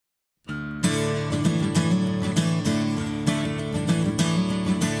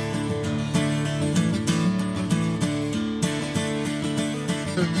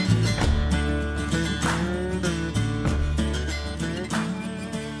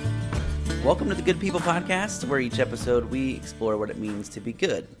Welcome to the Good People Podcast, where each episode we explore what it means to be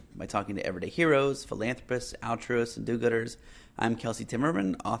good by talking to everyday heroes, philanthropists, altruists, and do-gooders. I'm Kelsey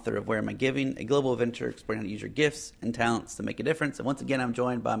Timmerman, author of Where Am I Giving, a global venture exploring how to use your gifts and talents to make a difference. And once again, I'm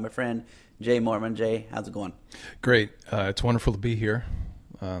joined by my friend, Jay Mormon. Jay, how's it going? Great. It's wonderful to be here.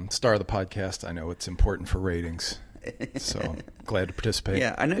 Star of the podcast. I know it's important for ratings, so glad to participate.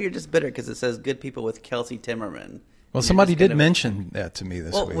 Yeah, I know you're just bitter because it says Good People with Kelsey Timmerman. Well, somebody did mention that to me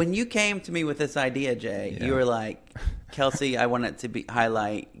this week. Well, when you came to me with this idea, Jay, you were like, Kelsey, I want it to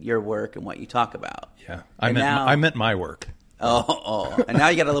highlight your work and what you talk about. Yeah, I meant my work. Oh, and now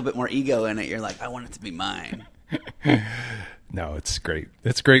you got a little bit more ego in it. You're like, I want it to be mine. No, it's great.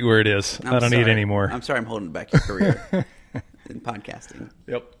 It's great where it is. I don't need any more. I'm sorry I'm holding back your career in podcasting.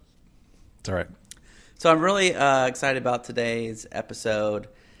 Yep. It's all right. So I'm really excited about today's episode.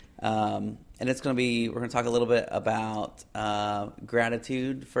 And it's going to be, we're going to talk a little bit about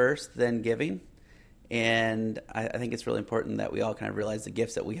gratitude first, then giving. And I think it's really important that we all kind of realize the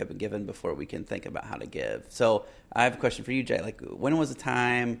gifts that we have been given before we can think about how to give. So I have a question for you, Jay. Like, when was a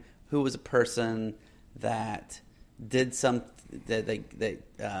time, who was a person that did something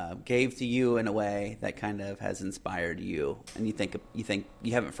that gave to you in a way that kind of has inspired you, and you think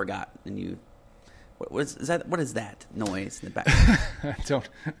you haven't forgotten, and you what is that noise in the background?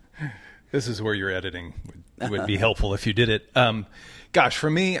 This is where your editing would be helpful if you did it. Gosh, for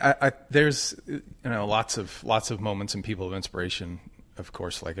me, there's lots of moments and people of inspiration, of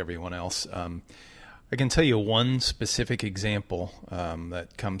course, like everyone else. I can tell you one specific example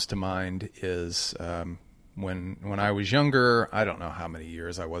that comes to mind is when I was younger. I don't know how many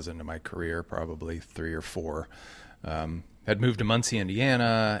years I was into my career, probably 3 or 4. Had moved to Muncie,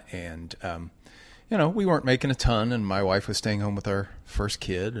 Indiana, and we weren't making a ton, and my wife was staying home with our first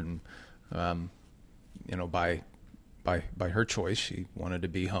kid, and by her choice, she wanted to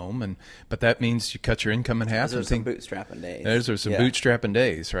be home, but that means you cut your income in half. Those are some bootstrapping days. Those are some bootstrapping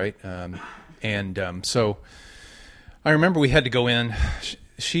days, right? So I remember we had to go in.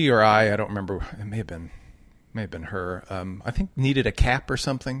 She or I don't remember. It may have been her. I think needed a cap or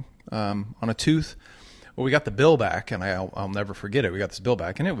something on a tooth. Well, we got the bill back, and I'll never forget it. We got this bill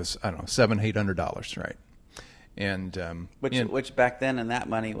back, and it was, I don't know, $700-800, right? And which back then, and that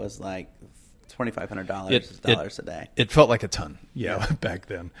money was like $2,500 today. It felt like a ton, back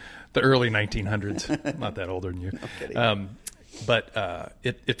then, the early 1900s. Not that older than you. I'm kidding. But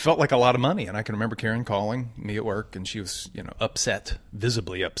it felt like a lot of money, and I can remember Karen calling me at work, and she was upset,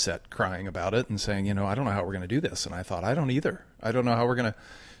 visibly upset, crying about it, and saying, I don't know how we're going to do this. And I thought, I don't either. I don't know how we're going to.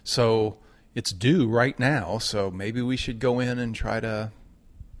 So it's due right now, so maybe we should go in and try to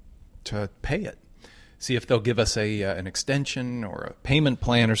pay it. See if they'll give us an extension or a payment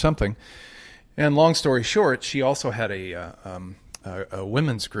plan or something. And long story short, she also had a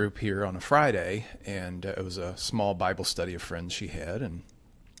women's group here on a Friday, and it was a small Bible study of friends she had, and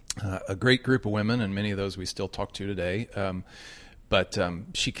a great group of women, and many of those we still talk to today. But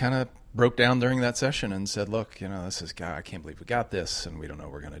she kind of broke down during that session and said, look, this is, God, I can't believe we got this, and we don't know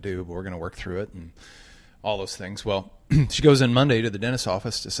what we're going to do, but we're going to work through it, and all those things. Well, she goes in Monday to the dentist's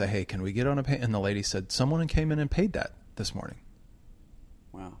office to say, hey, can we get on a pay? And the lady said, someone came in and paid that this morning.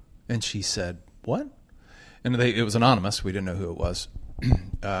 Wow. And she said, what? And it was anonymous. We didn't know who it was.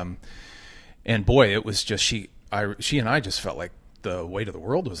 And boy, it was just she and I just felt like the weight of the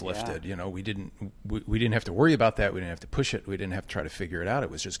world was lifted. Yeah. We didn't have to worry about that. We didn't have to push it. We didn't have to try to figure it out.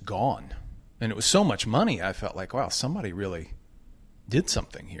 It was just gone. And it was so much money. I felt like, wow, somebody really did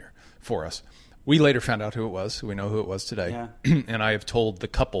something here for us. We later found out who it was. We know who it was today. Yeah. And I have told the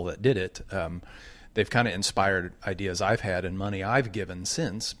couple that did it, they've kind of inspired ideas I've had and money I've given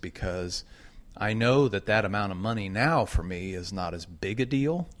since, because I know that amount of money now for me is not as big a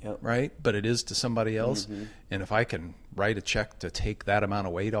deal, right? But it is to somebody else. Mm-hmm. And if I can write a check to take that amount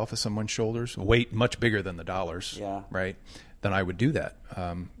of weight off of someone's shoulders, weight much bigger than the dollars, right? Then I would do that.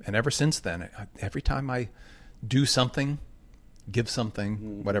 And ever since then, every time I do something, give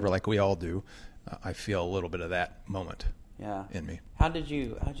something, whatever, like we all do, I feel a little bit of that moment in me. How did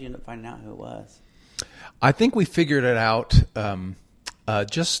you end up finding out who it was? I think we figured it out.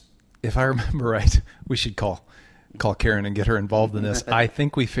 Just if I remember right, we should call Karen and get her involved in this. I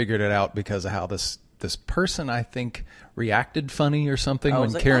think we figured it out because of how this person, I think, reacted funny or something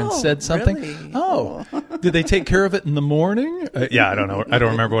when Karen said something. Really? Oh, did they take care of it in the morning? I don't know. I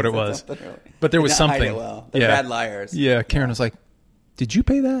don't remember what it was. But there was something. Hide it well. They're bad liars. Yeah, Karen was like, did you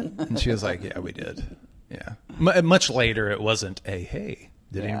pay that? And she was like, yeah, we did. Yeah. Much later, it wasn't hey,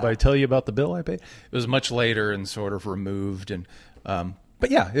 did anybody tell you about the bill I paid? It was much later and sort of removed. And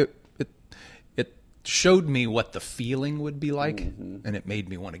but yeah, showed me what the feeling would be like, and it made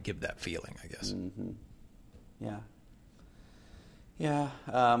me want to give that feeling, I guess. Yeah. Yeah.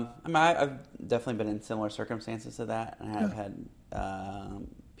 I mean, I've definitely been in similar circumstances to that, and I've had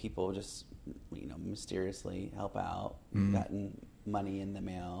people just, mysteriously help out, gotten money in the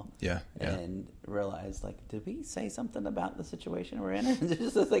mail, and realized, like, did we say something about the situation we're in? And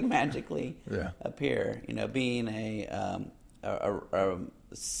just like magically appear. Being a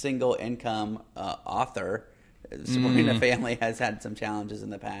single income author, supporting a family has had some challenges in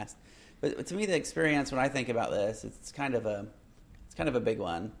the past. But to me, the experience when I think about this, it's kind of a big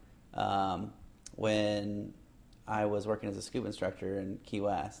one. When I was working as a scuba instructor in Key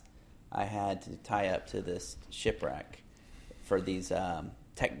West, I had to tie up to this shipwreck for these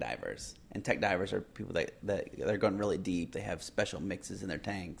tech divers. And tech divers are people that they're going really deep. They have special mixes in their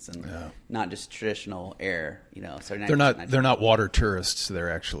tanks and not just traditional air. So they're not water tourists.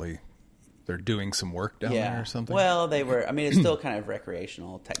 They're doing some work down there or something. Well, they were. I mean, it's still kind of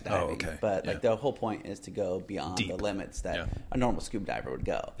recreational tech diving. Oh, okay. But the whole point is to go beyond the limits that a normal scuba diver would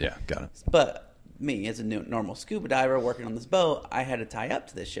go. Yeah, got it. But me, as a normal scuba diver working on this boat, I had to tie up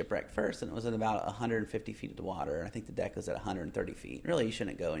to this shipwreck first, and it was at about 150 feet of the water. And I think the deck was at 130 feet. Really, you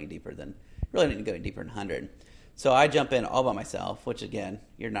shouldn't go any deeper than 100. So I jump in all by myself, which again,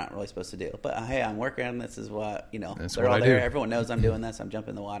 you're not really supposed to do. But hey, I'm working. This is what That's they're what all I there. do. Everyone knows I'm doing this. I'm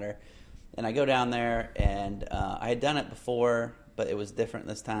jumping in the water, and I go down there, and I had done it before, but it was different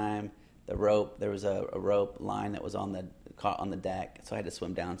this time. The rope, there was a rope line that was caught on the deck, so I had to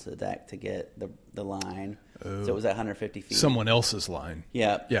swim down to the deck to get the line. So it was at 150 feet. Someone else's line.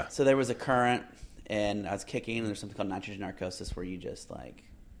 Yeah. So there was a current, and I was kicking, and there's something called nitrogen narcosis where you just like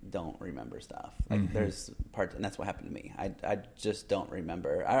don't remember stuff. Like there's parts, and that's what happened to me. I just don't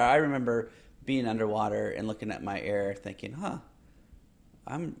remember. I remember being underwater and looking at my air, thinking,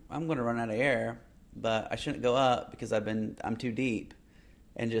 I'm going to run out of air, but I shouldn't go up because I'm too deep.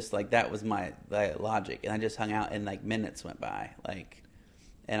 And just like that was my logic, and I just hung out, and like minutes went by,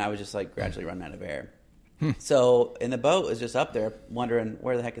 and I was just like gradually running out of air. So, and the boat was just up there wondering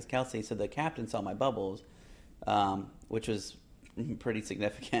where the heck is Kelsey. So the captain saw my bubbles, which was pretty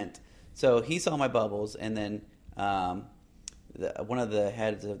significant. So he saw my bubbles, and then one of the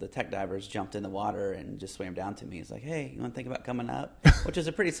heads of the tech divers jumped in the water and just swam down to me. He's like, "Hey, you want to think about coming up?" Which is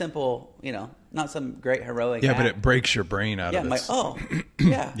a pretty simple, not some great heroic act. But it breaks your brain out of it. I'm like, oh,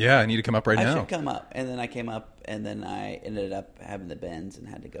 yeah. Yeah, I need to come up right now. I should come up. And then I came up, and then I ended up having the bends and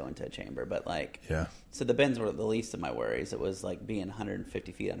had to go into a chamber. But so the bends were the least of my worries. It was like being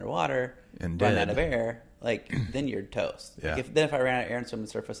 150 feet underwater and running out of air. Then you're toast. Yeah. If I ran out of air and swam to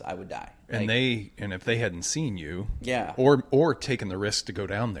the surface, I would die. And if they hadn't seen you, yeah, or taken the risk to go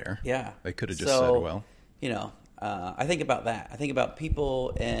down there, yeah, they could have just said, well, I think about that. I think about people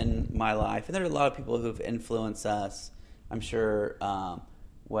in my life, and there are a lot of people who've influenced us. I'm sure,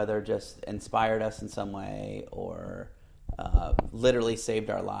 whether just inspired us in some way or literally saved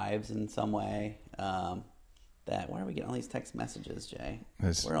our lives in some way. Why are we getting all these text messages, Jay?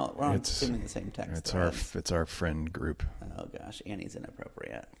 We're all assuming the same text. It's our friend group. Oh gosh, Annie's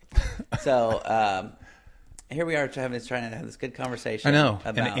inappropriate. So here we are trying to have this good conversation. I know,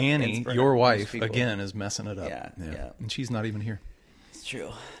 and Annie, your wife, again, is messing it up. Yeah, and she's not even here. It's true.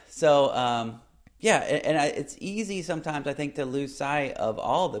 So it's easy sometimes, I think, to lose sight of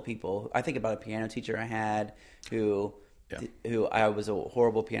all the people. I think about a piano teacher I had who I was a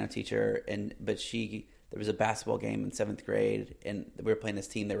horrible piano teacher, but there was a basketball game in 7th grade, and we were playing this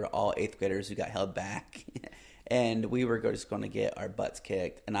team. They were all 8th graders who got held back, and we were just going to get our butts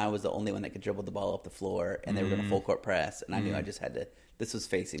kicked. And I was the only one that could dribble the ball up the floor, and they were going to full court press. And I knew I just had to. This was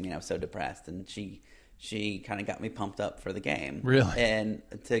facing me. I was so depressed, and she kind of got me pumped up for the game. Really, and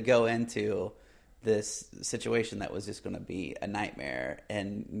to go into this situation that was just going to be a nightmare,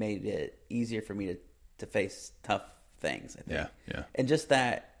 and made it easier for me to face tough things. I think. Yeah. And just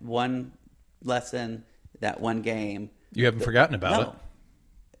that one lesson. That one game. You haven't forgotten about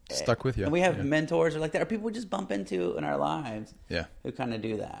it. Stuck with you. And we have mentors like that, or people we just bump into in our lives who kind of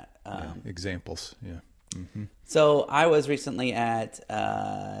do that. Examples, So I was recently at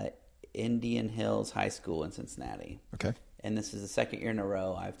Indian Hills High School in Cincinnati. Okay. And this is the second year in a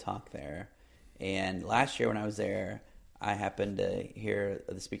row I've talked there. And last year when I was there, I happened to hear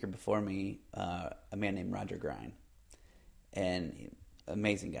the speaker before me, a man named Roger Grein. And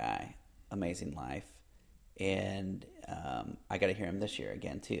amazing guy, amazing life. And I got to hear him this year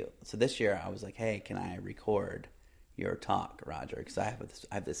again, too. So this year I was like, hey, can I record your talk, Roger, because I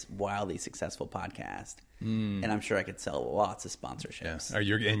have this wildly successful podcast, and I'm sure I could sell lots of sponsorships. Yeah.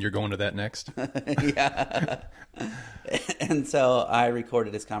 You're going to that next? Yeah. And so I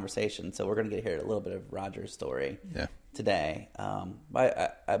recorded his conversation, so we're going to get here a little bit of Roger's story today.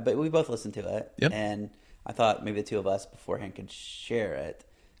 But we both listened to it, and I thought maybe the two of us beforehand could share it.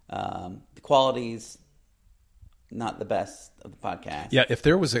 The quality's not the best of the podcast. Yeah, if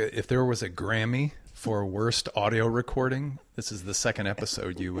there was a Grammy for worst audio recording, this is the second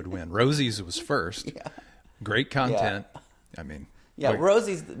episode you would win. Rosie's was first. Yeah. Great content. Yeah. I mean,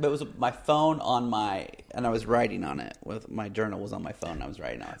 Rosie's. It was my phone and I was writing on it. With my journal was on my phone, and I was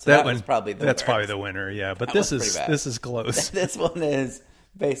writing on it. So that was probably that's probably the winner. Yeah, but this is close. This one is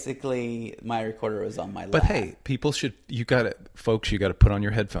basically my recorder was on my lap. But hey, you got to put on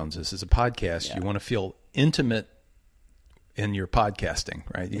your headphones. This is a podcast. Yeah. You want to feel intimate in your podcasting,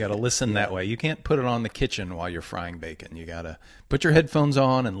 right? You got to listen that way. You can't put it on the kitchen while you're frying bacon. You got to put your headphones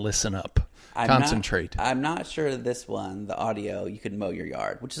on and listen up. Concentrate. I'm not sure this one, the audio, you could mow your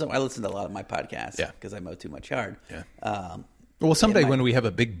yard, which is I listen to a lot of my podcasts because I mow too much yard. Yeah. Well, someday when we have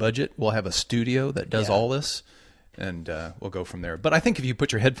a big budget, we'll have a studio that does all this, and we'll go from there. But I think if you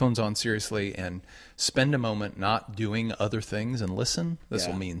put your headphones on seriously and spend a moment not doing other things and listen, this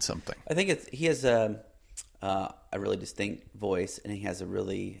will mean something. I think he has a really distinct voice, and he has a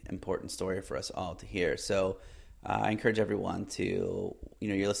really important story for us all to hear. So I encourage everyone to,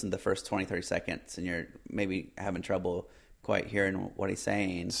 you listen to the first 20, 30 seconds, and you're maybe having trouble quite hearing what he's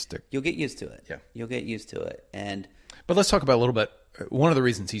saying. You'll get used to it. Yeah. You'll get used to it. But let's talk about a little bit. One of the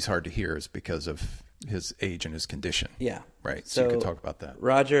reasons he's hard to hear is because of his age and his condition. Yeah. Right. So you could talk about that.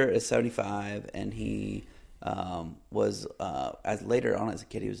 Roger is 75, and he was, as later on as a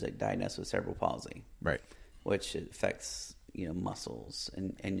kid, he was diagnosed with cerebral palsy. Right. Which affects muscles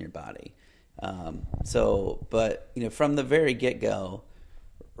in your body. But from the very get-go,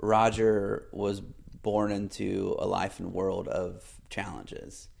 Roger was born into a life and world of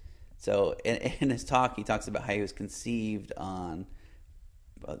challenges. So in his talk, he talks about how he was conceived on,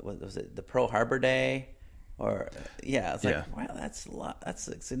 what was it, the Pearl Harbor Day? Wow, that's a lot. That's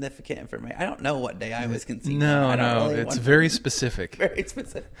significant information. I don't know what day I was conceived. No, it's very specific. Very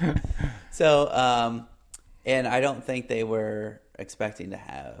specific. So, and I don't think they were expecting to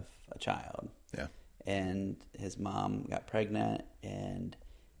have a child. Yeah. And his mom got pregnant, and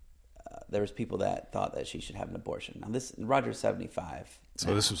there was people that thought that she should have an abortion. Now, Roger's 75.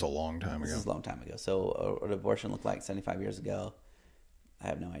 So this was a long time ago. This is a long time ago. So what an abortion looked like 75 years ago, I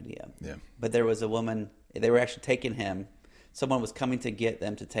have no idea. Yeah. But there was a woman, they were actually taking him. Someone was coming to get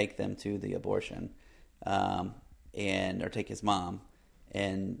them to take them to the abortion, or take his mom.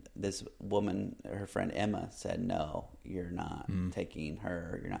 And this woman, her friend Emma, said, "No, you're not taking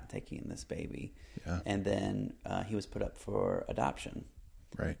her. You're not taking this baby." Yeah. And then he was put up for adoption.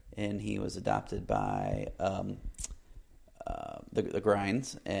 Right. And he was adopted by the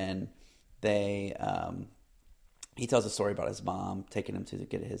Greins, and they. He tells a story about his mom taking him to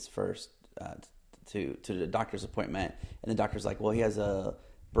get his first to the doctor's appointment, and the doctor's like, "Well, he has a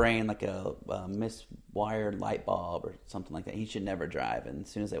brain like a miswired light bulb or something like that. He should never drive." And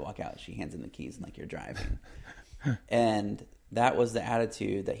as soon as they walk out, she hands him the keys and you're driving. And that was the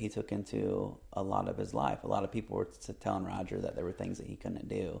attitude that he took into a lot of his life. A lot of people were telling Roger that there were things that he couldn't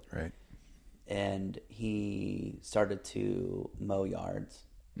do. Right. And he started to mow yards.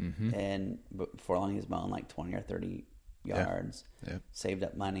 Mm-hmm. And before long, he was mowing like 20 or 30 yards. Yeah. Saved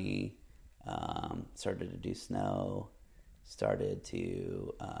up money. Started to do snow. He started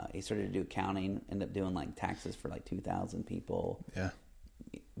to do accounting, ended up doing like taxes for like 2,000 people. Yeah.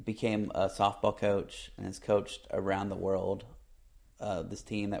 Became a softball coach and has coached around the world. This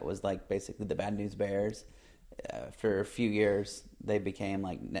team that was like basically the Bad News Bears. For a few years, they became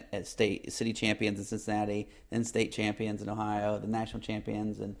like city champions in Cincinnati, then state champions in Ohio, the national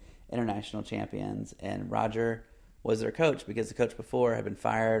champions and international champions. And Roger was their coach because the coach before had been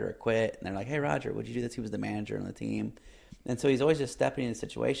fired or quit. And they're like, "Hey, Roger, would you do this?" He was the manager on the team. And so he's always just stepping into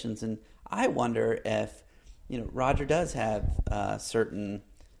situations. And I wonder if, Roger does have certain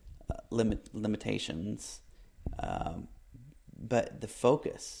limitations, but the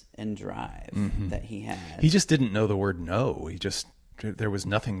focus and drive that he had. He just didn't know the word no. There was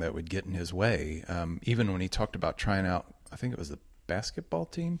nothing that would get in his way. Even when he talked about trying out, I think it was the basketball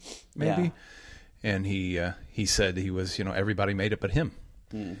team, maybe. Yeah. And he said he was, everybody made it but him.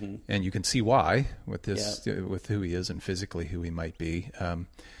 Mm-hmm. And you can see why with this, with who he is and physically who he might be.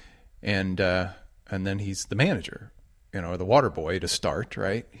 And then he's the manager, or the water boy to start,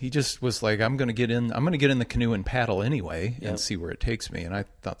 right? He just was like, I'm going to get in the canoe and paddle anyway and see where it takes me. And I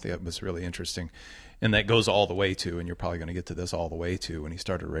thought that was really interesting. And that goes all the way to, and you're probably going to get to this, all the way to when he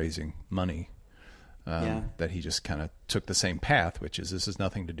started raising money, that he just kind of took the same path, which is, this has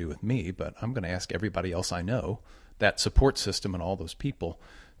nothing to do with me, but I'm going to ask everybody else I know, that support system and all those people,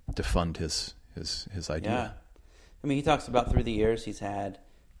 to fund his idea. Yeah. I mean, he talks about through the years he's had,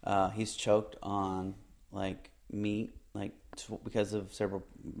 he's choked on like meat, like because of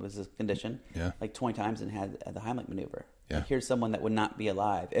was his condition, like 20 times, and had the Heimlich maneuver. Yeah. Like, here's someone that would not be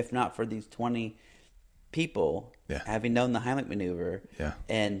alive if not for these 20 people having known the Heimlich maneuver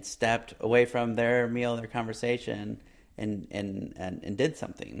and stepped away from their meal, their conversation, and did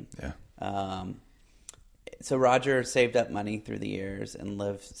something. Yeah. So Roger saved up money through the years and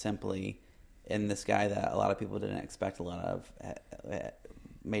lived simply. And this guy that a lot of people didn't expect a lot of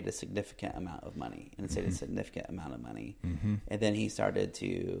made a significant amount of money, and saved a significant amount of money. Mm-hmm. And then he started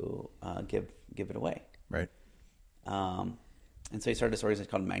to give it away. Right. And so he started this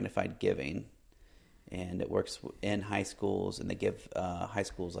organization called Magnified Giving, and it works in high schools, and they give high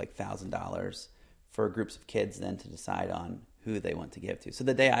schools like $1,000 for groups of kids then to decide on who they want to give to. So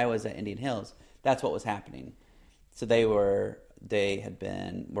the day I was at Indian Hills, that's what was happening. So they had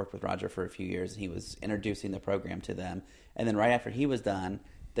been worked with Roger for a few years, and he was introducing the program to them. And then right after he was done,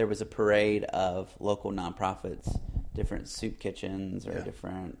 there was a parade of local nonprofits, different soup kitchens or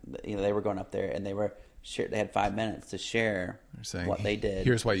different, they were going up there, and they had 5 minutes to share what they did.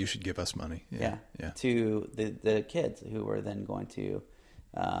 Here's why you should give us money. Yeah. To the kids who were then going to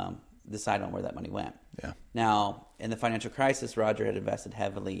decide on where that money went. Yeah. Now, in the financial crisis, Roger had invested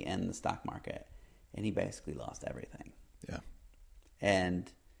heavily in the stock market, and he basically lost everything. Yeah.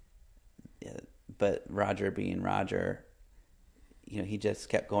 But Roger being Roger, he just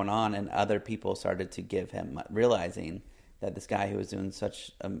kept going on, and other people started to give him, realizing that this guy who was doing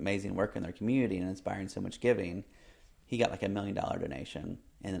such amazing work in their community and inspiring so much giving, he got like $1 million donation,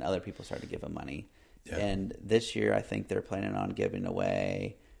 and then other people started to give him money. Yeah. And this year, I think they're planning on giving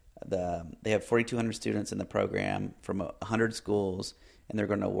away they have 4,200 students in the program from 100 schools, and they're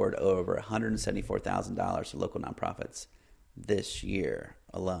going to award over $174,000 to local nonprofits this year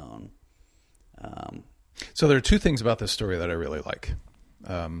alone. So there are two things about this story that I really like.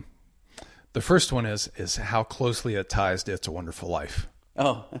 The first one is how closely it ties to It's a Wonderful Life.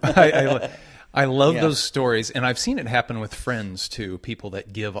 Oh, I love those stories, and I've seen it happen with friends too. People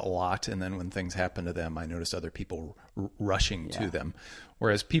that give a lot, and then when things happen to them, I notice other people rushing to them.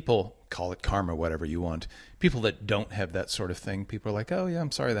 Whereas people, call it karma, whatever you want, people that don't have that sort of thing, people are like, "Oh yeah,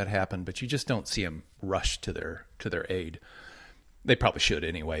 I'm sorry that happened," but you just don't see them rush to their aid. They probably should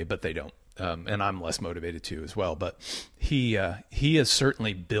anyway, but they don't. And I'm less motivated to as well. But he has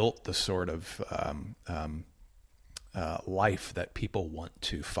certainly built the sort of life that people want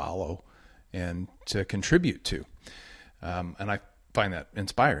to follow and to contribute to. And I find that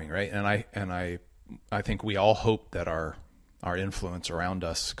inspiring, right? And I think we all hope that our influence around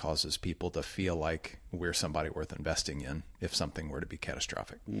us causes people to feel like we're somebody worth investing in if something were to be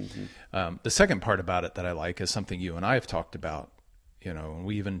catastrophic. Mm-hmm. The second part about it that I like is something you and I have talked about. And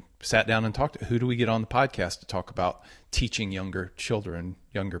we even sat down and talked. Who do we get on the podcast to talk about teaching younger children,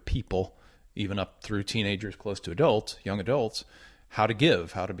 younger people, even up through teenagers, close to adults, young adults, how to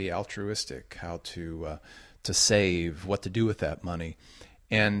give, how to be altruistic, how to save, what to do with that money.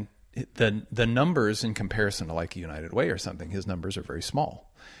 And the numbers in comparison to like United Way or something, his numbers are very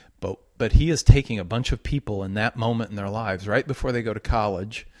small. But he is taking a bunch of people in that moment in their lives, right before they go to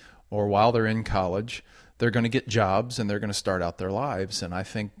college or while they're in college. They're going to get jobs and they're going to start out their lives. And I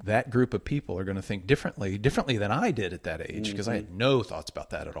think that group of people are going to think differently than I did at that age, because I had no thoughts about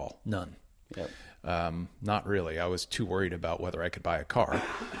that at all. None. Yep. Not really. I was too worried about whether I could buy a car.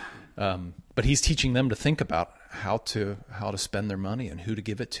 But he's teaching them to think about how to spend their money and who to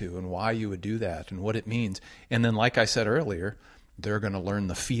give it to and why you would do that and what it means. And then, like I said earlier, they're going to learn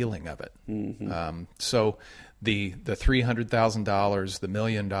the feeling of it. Mm-hmm. So the $300,000, the $1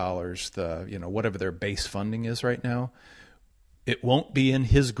 million, the whatever their base funding is right now, it won't be in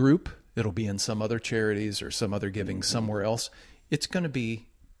his group. It'll be in some other charities or some other giving somewhere else. It's going to be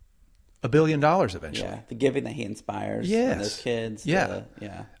 $1 billion eventually. Yeah, the giving that he inspires those kids. Yeah.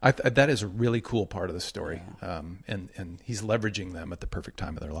 That is a really cool part of the story. Yeah. And he's leveraging them at the perfect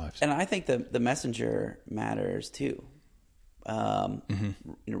time of their lives. And I think the messenger matters too.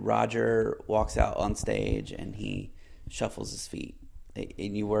 Roger walks out on stage and he shuffles his feet,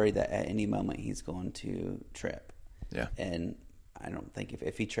 and you worry that at any moment he's going to trip. Yeah. And I don't think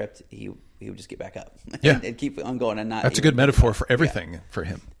if he tripped, he would just get back up and keep on going and not. That's a good metaphor for everything for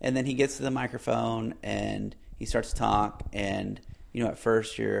him. And then he gets to the microphone and he starts to talk, and at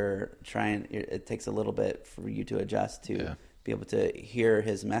first it takes a little bit for you to adjust to be able to hear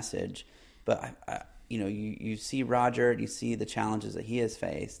his message. But you see Roger, you see the challenges that he has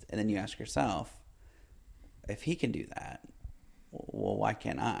faced, and then you ask yourself, if he can do that, well, why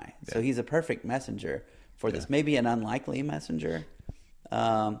can't I? Yeah. So he's a perfect messenger for this. Maybe an unlikely messenger,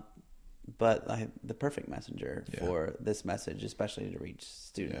 but the perfect messenger for this message, especially to reach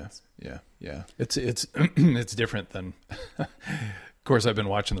students. Yeah. It's it's different than. Of course, I've been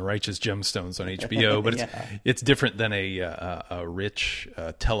watching The Righteous Gemstones on HBO, but it's different than a rich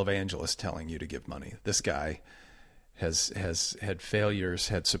televangelist telling you to give money. This guy has had failures,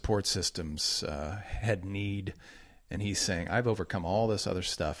 had support systems, had need, and he's saying, I've overcome all this other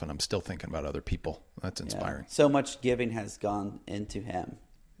stuff, and I'm still thinking about other people. That's inspiring. So much giving has gone into him.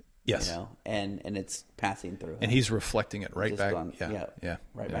 Yes. And it's passing through him. And he's reflecting it right back.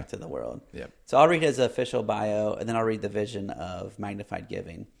 Back to the world. Yeah. So I'll read his official bio, and then I'll read the vision of Magnified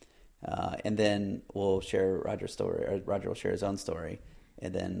Giving. And then we'll share Roger's story, or Roger will share his own story.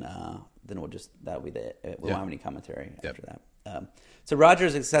 And then we'll just, that'll be it. We won't have any commentary after that. So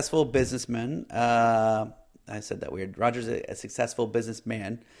Roger's a successful businessman. I said that weird. Roger's a successful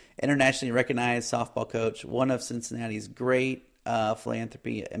businessman, internationally recognized softball coach, one of Cincinnati's great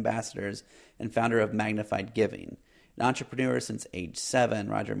philanthropy ambassadors, and founder of Magnified Giving. An entrepreneur since age 7,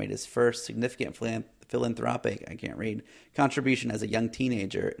 Roger made his first significant philanthropic contribution as a young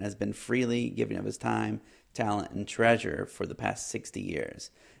teenager and has been freely giving of his time, talent, and treasure for the past 60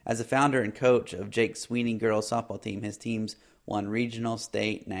 years. As a founder and coach of Jake Sweeney girls softball team, his teams won regional,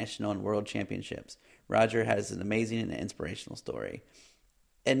 state, national, and world championships. Roger has an amazing and inspirational story.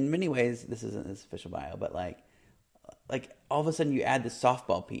 In many ways, this isn't his official bio, but like all of a sudden you add the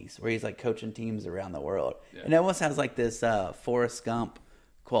softball piece where he's like coaching teams around the world. Yeah. And it almost has like this Forrest Gump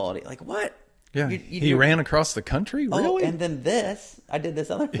quality. Like, what? Yeah. He ran across the country? Really? And then I did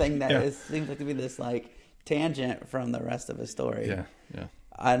this other thing that seems like to be this like tangent from the rest of his story. Yeah.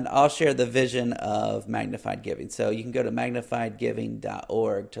 And I'll share the vision of Magnified Giving. So you can go to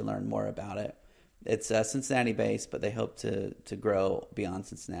magnifiedgiving.org to learn more about it. It's Cincinnati based, but they hope to grow beyond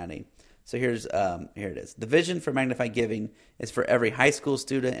Cincinnati. So here it is. The vision for Magnified Giving is for every high school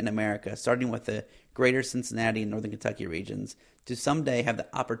student in America, starting with the greater Cincinnati and Northern Kentucky regions, to someday have the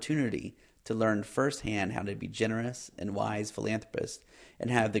opportunity to learn firsthand how to be generous and wise philanthropists, and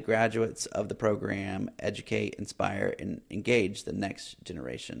have the graduates of the program educate, inspire, and engage the next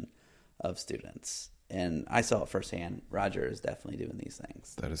generation of students. And I saw it firsthand. Roger is definitely doing these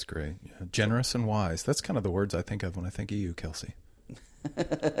things. That is great. Yeah. Generous and wise. That's kind of the words I think of when I think of you, Kelsey.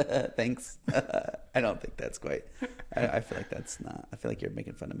 Thanks. I don't think that's quite. I feel like that's not. I feel like you're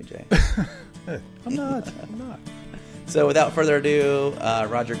making fun of me, Jay. I'm not. So without further ado,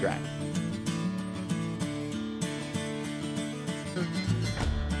 Roger Grein.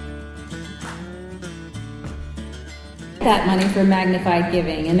 That money for Magnified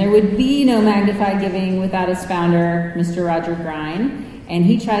Giving, and there would be no Magnified Giving without its founder, Mr. Roger Grein, and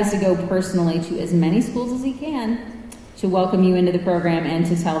he tries to go personally to as many schools as he can to welcome you into the program and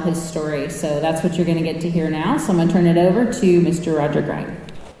to tell his story. So that's what you're going to get to hear now. So I'm going to turn it over to Mr. Roger Grein.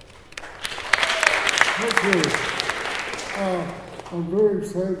 Okay. I'm very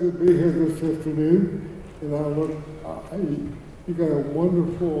excited to be here this afternoon, and you got a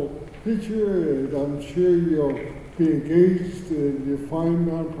wonderful picture, and I'm sure you'll be engaged and you find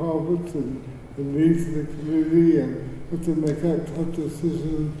nonprofits and the needs of the community, and let them make that tough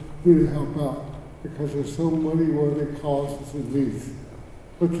decision, really help out, because there's so many worthy causes and needs.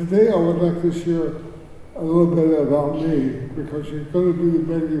 But today I would like to share a little bit about me, because you're going to do the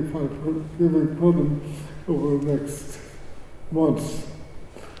Magnified Giving program over the next months.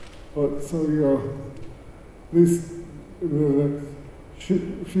 But so you're, at least in the next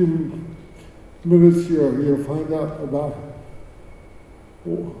few minutes, you'll find out about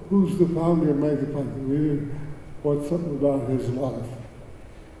who's the founder of Magnified Giving, what's something about his life.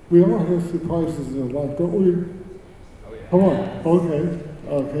 We all have surprises in life, don't we? Oh, yeah. Come on.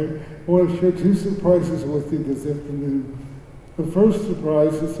 Okay. I want to share 2 surprises with you this afternoon. The first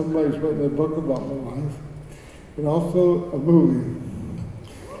surprise is somebody's written a book about my life, and also a movie.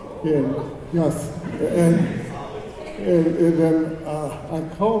 And then I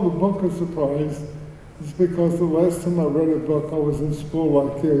call the book a surprise. It's because the last time I read a book, I was in school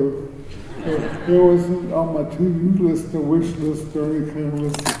like you. It wasn't on my to-do list or wish list or any kind of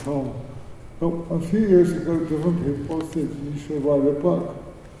list at all. But a few years ago, different people said, you should write a book.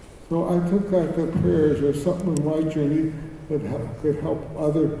 So I took that to prayers or something in my journey that could help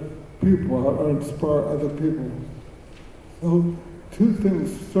other people or inspire other people. So 2 things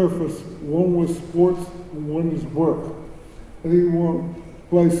surfaced. One was sports and one is work. Anyone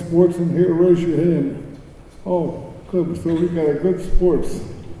play sports in here? Raise your hand. Oh, good. So we got a good sports.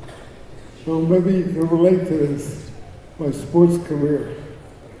 So maybe you can relate to this, my sports career.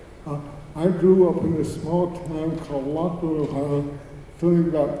 I grew up in a small town called Laughlin, Ohio. It's only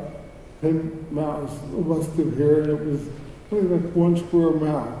about 10 miles west of here, and it was only like 1 square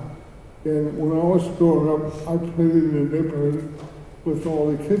mile. And when I was growing up, I played in the neighborhood with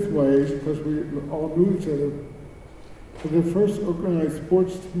all the kids my age because we all knew each other. And the first organized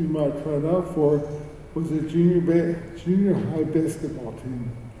sports team I tried out for was a junior high basketball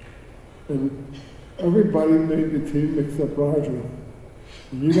team. And everybody made the team except Roger.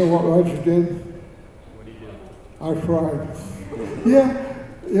 And you know what Roger did? What did he do? I tried.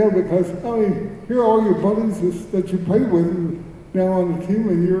 Yeah, because I mean, here are all your buddies that you played with now on the team,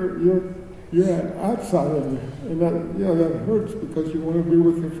 and you're an outsider, and that hurts because you want to be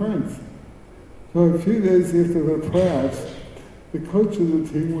with your friends. So a few days after the tryouts, the coach of the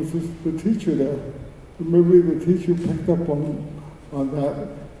team was just the teacher there. And maybe the teacher picked up on that.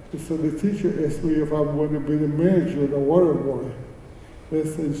 And so the teacher asked me if I wanted to be the manager of the water boy. And I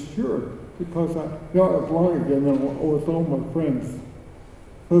said, sure, because I belong again with all my friends.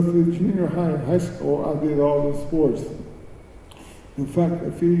 So through junior high and high school, I did all the sports. In fact,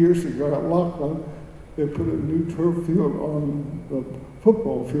 a few years ago at Laughlin, they put a new turf field on the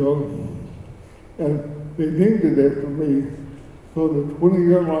football field, and they named it after me. So the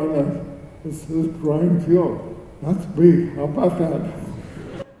 20-yard line, it says Grein Field. That's me. How about that?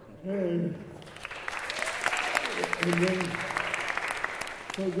 And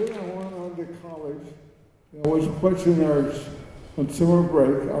then I went on to college. I was watching ours on summer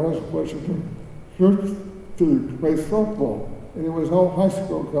break. I was watching church to play softball. And it was all high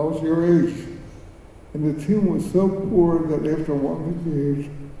school girls your age. And the team was so poor that after one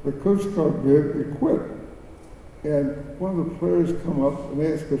game, the coach got bid and quit. And one of the players come up and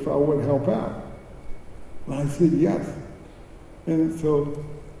asked if I would help out. And I said yes. And so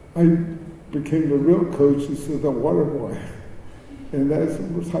I became the real coach instead of the water boy. And that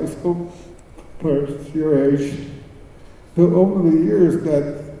was high school players your age. So over the years,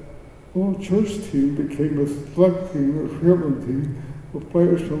 that whole church team became a select team, a field team, with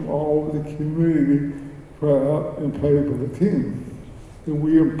players from all over the community try out and play for the team. And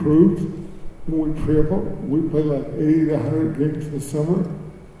we improved, and we traveled. We played like 80 to 100 games this summer.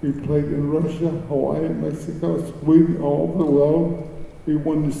 We played in Russia, Hawaii, Mexico, Sweden, all over the world. We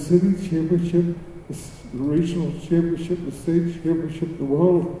won the city championship, the regional championship, the state championship, the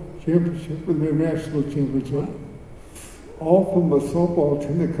world championship, and the national championship. All from a softball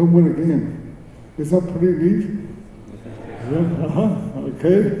team that come win a game. Is that pretty neat? Yeah,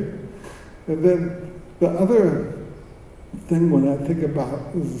 okay. And then the other thing when I think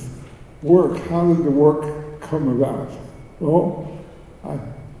about is work. How did the work come about? Well,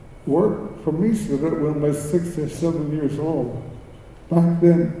 work for me started when I was 6 or 7 years old. Back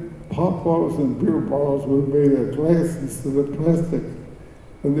then, pop bottles and beer bottles were made of glass instead of plastic.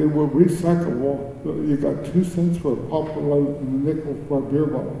 And they were recyclable. You got 2 cents for a pop bottle and a nickel for a beer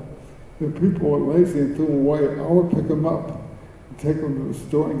bottle. If people were lazy and threw them away, I would pick them up and take them to the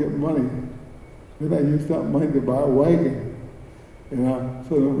store and get money. Then I used that money to buy a wagon. And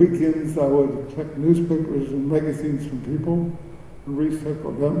so on the weekends, I would collect newspapers and magazines from people and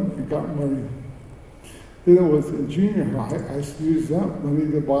recycle them and got money. Then it was in junior high, I used that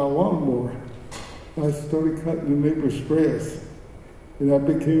money to buy a lawnmower. I started cutting the neighbor's grass. And I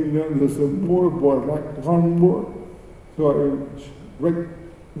became known as a mower boy, like lawnmower. So right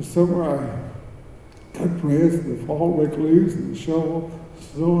the summer I cut grass, in the fall rake leaves, and shovel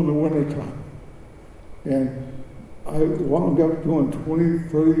snow in the wintertime. And I wound up doing 20,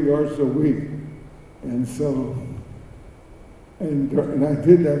 30 yards a week. And so, and I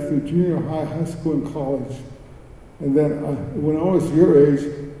did that through junior high, high school, and college. And then when I was your age,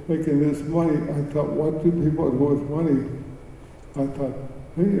 making this money, I thought, what do people do with money? I thought,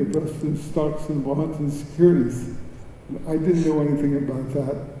 they invest in stocks and bonds and securities. And I didn't know anything about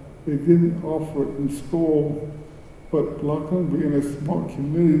that. They didn't offer it in school, but luckily being a small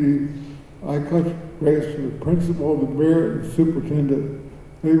community, I cut grass for the principal, the mayor, and the superintendent.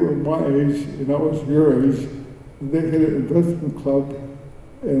 They were my age, and I was your age. And they had an investment club,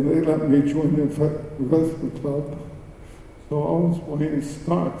 and they let me join the investment club. So I was buying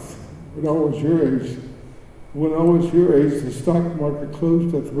stocks when I was your age. When I was your age, the stock market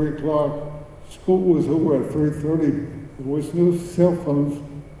closed at 3 o'clock. School was over at 3:30. There was no cell phones.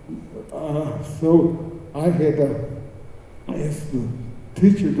 So I had to ask the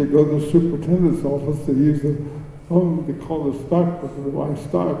teacher to go to the superintendent's office to use the phone to call the stockbroker to buy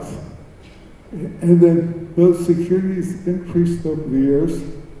stocks. And then those securities increased over the years.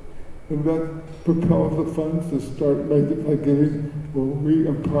 And that propels the funds to start Magnified Giving, where we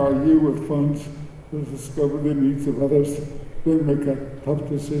empower you with funds to discover the needs of others, then make a tough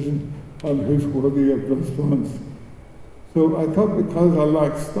decision on who's worthy of those funds. So I thought because I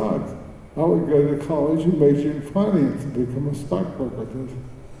like stocks, I would go to college and major in finance and become a stockbroker.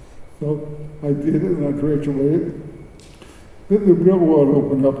 So I did it and I graduated. Then the real world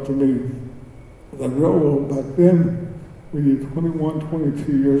opened up to me. The real world back then, when you're 21,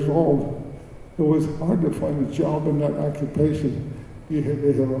 22 years old, it was hard to find a job in that occupation. You had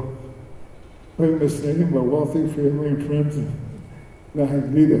to have a famous name, a wealthy family and friends, and I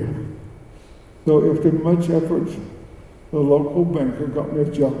had neither. So after much effort, the local banker got me a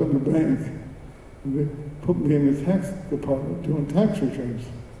job in the bank. And they put me in the tax department doing tax returns.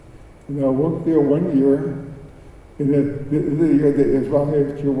 And I worked there 1 year. And then the year they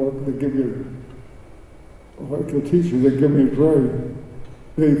evaluate your work, they give you, like a teacher, they give me a grade.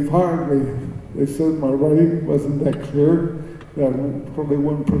 They fired me. They said my writing wasn't that clear, that I probably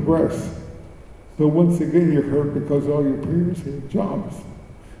wouldn't progress. So once again, you're hurt because all your peers had jobs.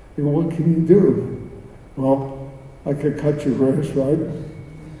 And what can you do? Well, I could cut your grass, right?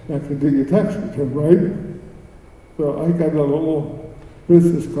 I could do your tax return, right? So I got a little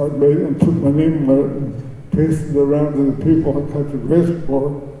business card made and put my name on it and pasted it around to the people I cut the grass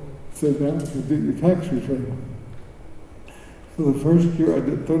for. Said, now I could do your tax return. So the first year I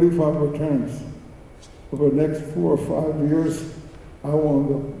did 35 returns. Over the next 4 or 5 years, I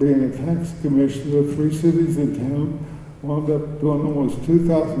wound up being a tax commissioner of 3 cities in town, wound up doing almost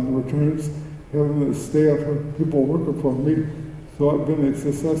 2,000 returns, having a staff of people working for me. So I've been a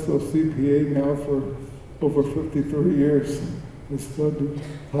successful CPA now for over 53 years. I still do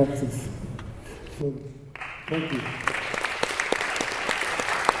taxes. So, thank you.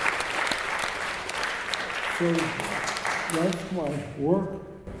 So that's my work,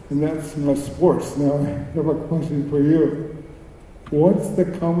 and that's my sports. Now I have a question for you. What's the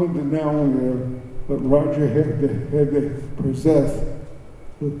common denominator that Roger had to possess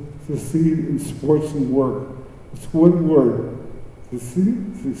to succeed in sports and work? It's one word. To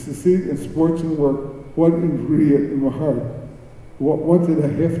succeed in sports and work, what ingredient in my heart? What did I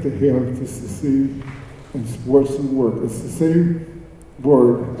have to succeed in sports and work? It's the same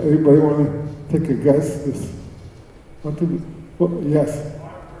word. Anybody want to take a guess? Yes.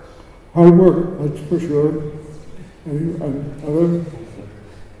 Hard work, that's for sure. Other?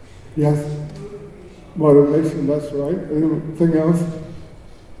 Yes. Motivation, that's right. Anything else?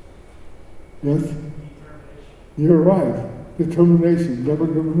 Yes? You're right. Determination, never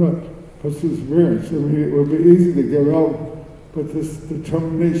giving up. Perseverance. I mean, it would be easy to give up, but this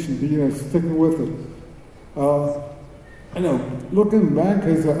determination, sticking with it. Looking back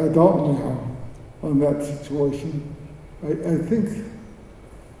as an adult now on that situation, I think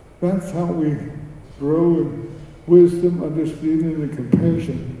that's how we grow in wisdom, understanding, and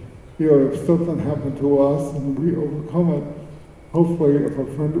compassion. If something happened to us and we overcome it, hopefully if a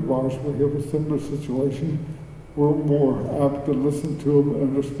friend of ours will have a similar situation, we're more apt to listen to them,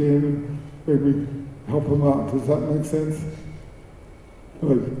 understand them, maybe help them out. Does that make sense?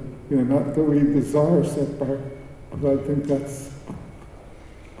 But, not that we desire setback, but I think that's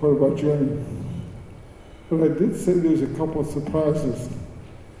part of our journey. But I did say there's a couple of surprises.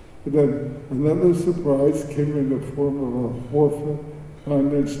 But then another surprise came in the form of a 4-foot,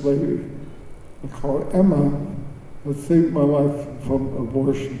 9-inch lady. I call her Emma, that saved my life from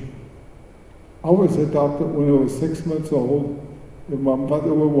abortion. I was adopted when I was 6 months old, and my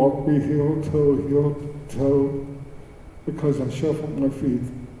mother would walk me heel to toe, because I shuffled my feet.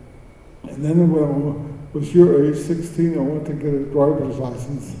 And then when I was your age, 16, I went to get a driver's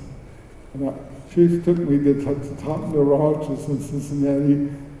license. And she took me to the top neurologist in Cincinnati,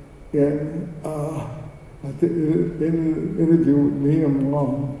 and in an interview with me and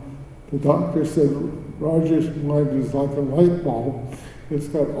Mom, the doctor said, Roger's mind is like a light bulb. It's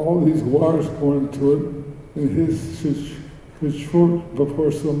got all these wires going to it, and his should short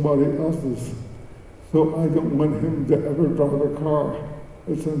before somebody else's. So I don't want him to ever drive a car.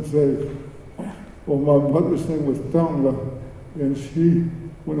 It's unsafe. Well, my mother's name was Thelma, and she,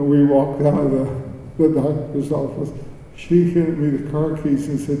 when we walked out of the doctor's office, she handed me the car keys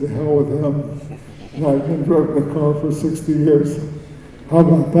and said, to hell with him. And I've been driving the car for 60 years. How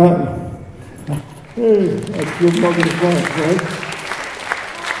about that? Hey, that's your mother's life, right?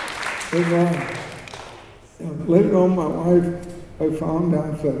 And later on, my wife, I found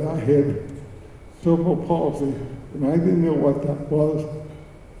out that I had cerebral palsy, and I didn't know what that was.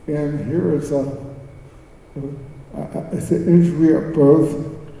 And here is it's an injury at birth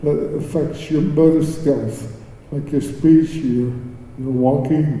that affects your motor skills, like your speech, your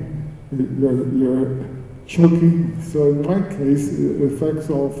walking, you're choking. So in my case, it affects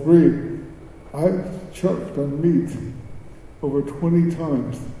all three. I've choked on meat over 20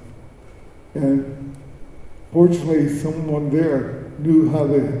 times. And fortunately, someone there knew how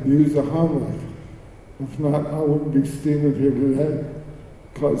to use a Heimlich. If not, I wouldn't be standing here today,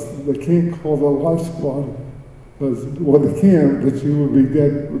 because they can't call the life squad. Well, they can, but you will be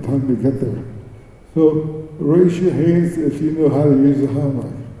dead by the time they get there. So raise your hands if you know how to use a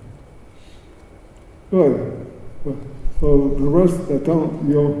Heimlich. Good. So the rest that don't,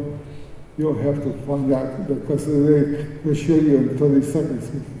 you'll have to find out, because they'll show you in 30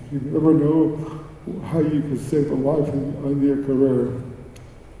 seconds. You never know how you can save a life in your career.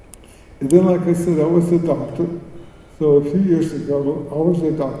 And then, like I said, I was adopted. So a few years ago, I was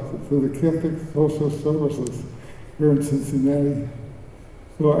adopted through the Catholic Social Services here in Cincinnati.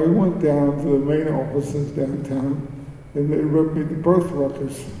 So I went down to the main offices downtown, and they read me the birth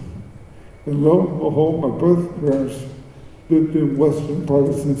records. And lo and behold, my birth parents lived in western part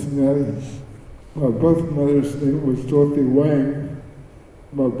of Cincinnati. My birth mother's name was Dorothy Wang.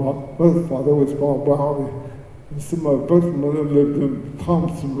 My birth father was Bob Bowley. And so my birth mother lived in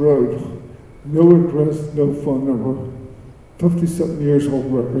Thompson Road. No address, no phone number. 50-something years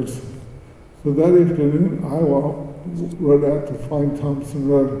old records. So that afternoon, I rode out to find Thompson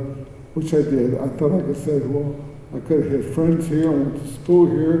Road, which I did. I thought I could say, well, I could have had friends here, I went to school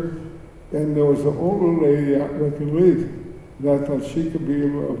here, and there was an older lady out making leave. And I thought she could be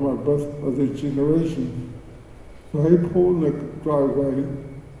of my birth mother's generation. So I pulled in the driveway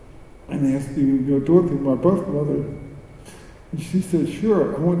and asked Dorothy, my birth mother. And she said,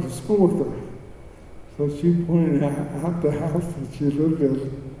 sure, I went to school with her. So she pointed out the house that she lived in.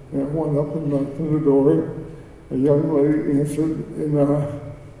 And I went up and knocked on the door. A young lady answered, and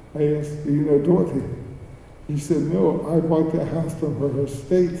I asked, Dorothy? She said, no, I bought the house from her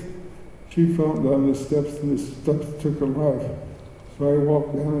estate. She fell down the steps, and the steps took her life. So I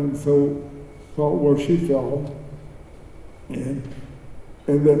walked down and saw where she fell. And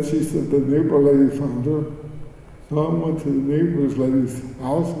then she said the neighbor lady found her. So I went to the neighbor's lady's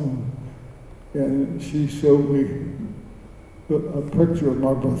house, and she showed me a picture of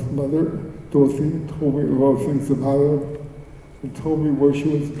my birth mother, Dorothy, told me a lot of things about her, and told me where she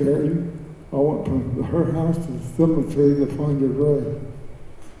was buried. I went from her house to the cemetery to find her grave.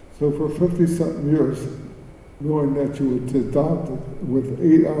 So for 50-something years, knowing that you were adopted with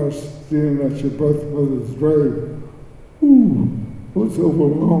 8 hours standing at your birth mother's grave, it was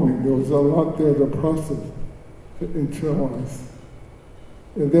overwhelming. There was a lot there to process, to internalize.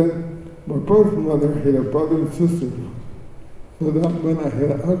 And then my birth mother had a brother and sister. So that meant I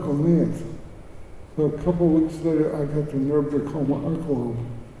had an uncle and aunt. So a couple of weeks later, I got the nerve to call my uncle.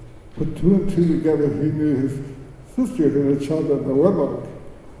 Put 2 and 2 together, he knew his sister had a child at the wedlock.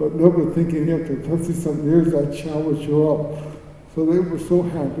 But never thinking after 50-something years, I'd challenge her up. So they were so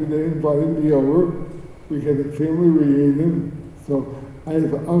happy, they invited me over. We had a family reunion. So I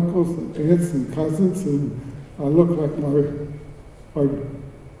have uncles and aunts and cousins, and I look like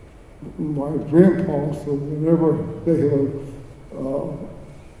my grandpa. So whenever they have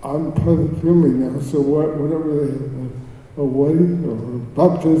I'm part of the family now, so whenever they have a wedding or a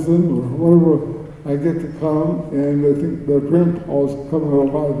baptism or whatever, I get to come, and I think their grandpa's coming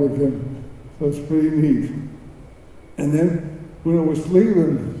alive again. So it's pretty neat. And then when I was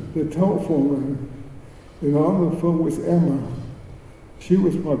leaving, the telephone rang, and on the phone was Emma. She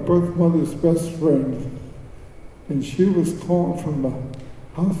was my birth mother's best friend, and she was calling from the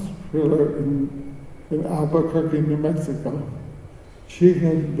hospital in Albuquerque, New Mexico. She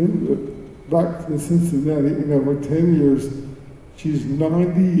had been back to Cincinnati in over 10 years. She's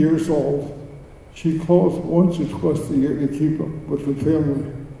 90 years old. She calls once or twice a year to keep up with the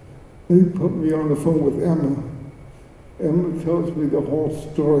family. They put me on the phone with Emma. Emma tells me the whole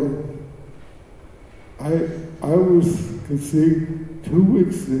story. I was conceived 2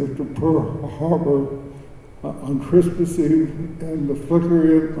 weeks after Pearl Harbor on Christmas Eve and the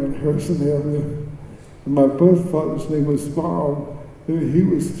Flicker Inn on Harrison Avenue. And my birth father's name was Bob. And he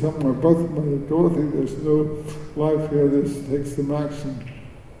was telling my birth mother, Dorothy, there's no life here, this takes some action.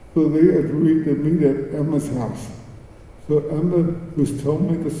 So they agreed to meet at Emma's house. So Emma was telling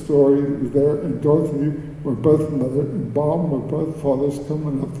me the story, was there, and Dorothy, my birth mother, and Bob, my birth father's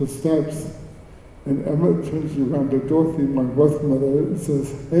coming up the steps. And Emma turns around to Dorothy, my birth mother, and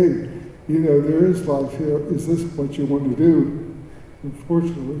says, hey, there is life here. Is this what you want to do?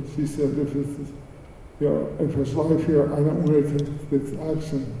 Unfortunately, she said, if there's life here, I don't want to take this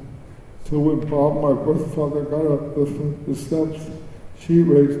action. So when Bob, my birth father, got up the steps, she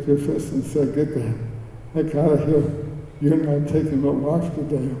raised her fist and said, get the heck out of here. You're not taking no life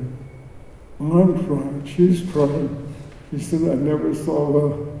today. I'm crying, she's crying. She said, I never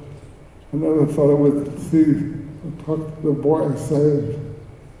thought I would see or talk to the boy I saved.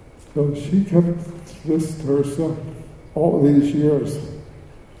 So she kept this to herself all these years.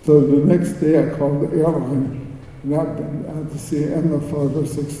 So the next day I called the airline, and I've been out to see Emma 5 or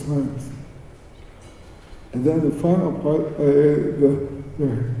 6 times. And then the final part,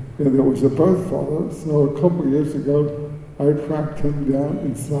 there was a birth father, so a couple of years ago, I tracked him down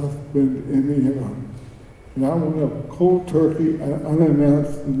in South Bend, Indiana. And I went up cold turkey and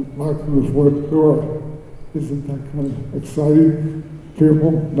unannounced and knocked on the front door. Isn't that kind of exciting?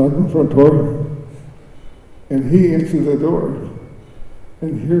 People knock on the front door. And he answered the door.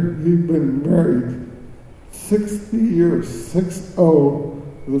 And here he'd been married 60 years, 6-0,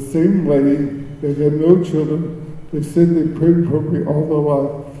 to the same lady. They had no children. They said they prayed for me all their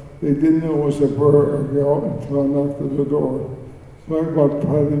life. They didn't know it was a boy or a girl until I knocked at the door. So I got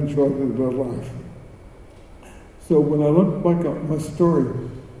pride and joy of their life. So when I look back at my story,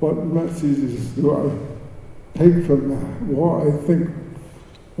 what messages do I take from that? Well, I think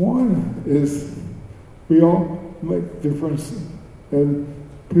one is we all make difference in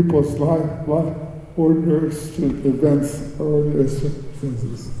people's life, ordinary events or ordinary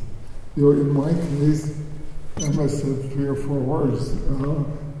circumstances. In my case, I must have 3 or 4 words.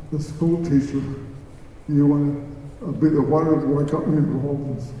 The school teacher, you want to be the one who got me involved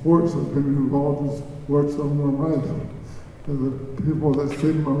in sports. I've been involved in sports all my life. And the people that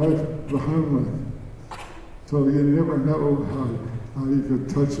saved my life behind me. So you never know how you could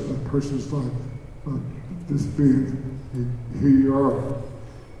touch a person's life, just being who you are.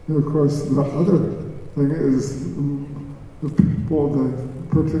 And of course, the other thing is the people that,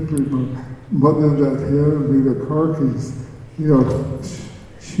 particularly my mother that handed me the car keys,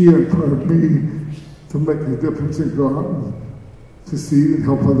 she encouraged me to make a difference and go out and succeed and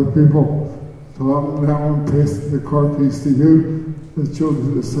help other people. So I'm passing the car keys to you, that you'll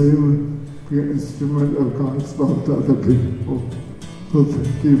do the same, be an instrument of God's love to other people. So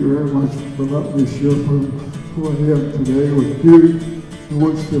thank you very much for letting me share who I am today with you, and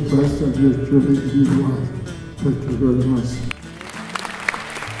wish the best of your journey in life. Thank you very much.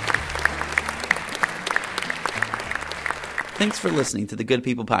 Thanks for listening to the Good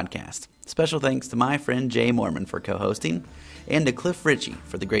People Podcast. Special thanks to my friend Jay Mormon for co-hosting, and to Cliff Ritchie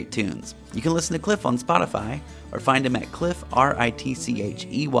for the great tunes. You can listen to Cliff on Spotify, or find him at Cliff,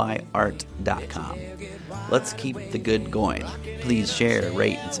 RITCHEY, art.com. Let's keep the good going. Please share,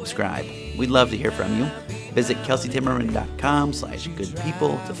 rate, and subscribe. We'd love to hear from you. Visit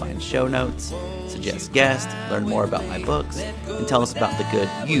kelseytimmerman.com/goodpeople to find show notes, suggest guests, learn more about my books, and tell us about the good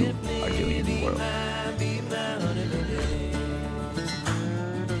you are doing.